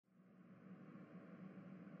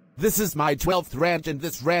This is my 12th rant, and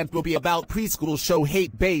this rant will be about preschool show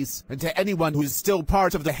hatebase, and to anyone who's still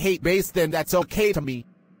part of the hatebase, then that's okay to me.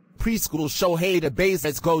 Preschool show hatebase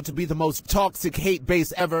is going to be the most toxic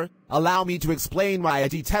hatebase ever. Allow me to explain why I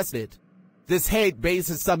detest it. This hatebase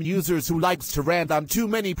is some users who likes to rant on too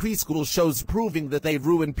many preschool shows, proving that they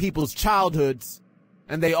ruin people's childhoods.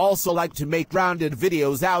 And they also like to make grounded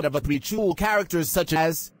videos out of preschool characters such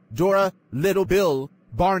as Dora, Little Bill,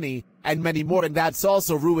 Barney, and many more, and that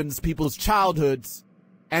also ruins people's childhoods.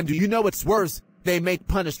 And do you know what's worse? They make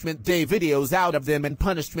Punishment Day videos out of them, and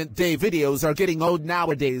Punishment Day videos are getting old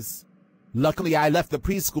nowadays. Luckily, I left the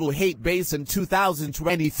preschool hatebase in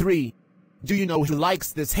 2023. Do you know who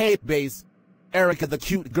likes this hatebase? Erica the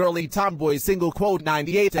cute girly tomboy single quote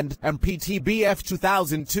 98 and PTBF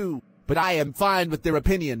 2002. But I am fine with their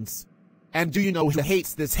opinions. And do you know who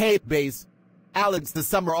hates this hatebase? Alex the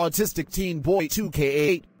summer autistic teen boy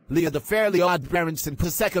 2K8, Leah the fairly odd parents and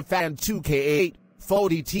Paseka fan 2K8,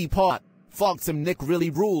 Foldy Teapot, Foxum Nick really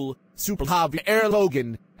rule, Super Javier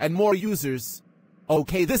Logan, and more users.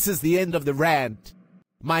 Okay, this is the end of the rant.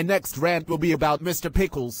 My next rant will be about Mr.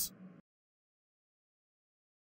 Pickles.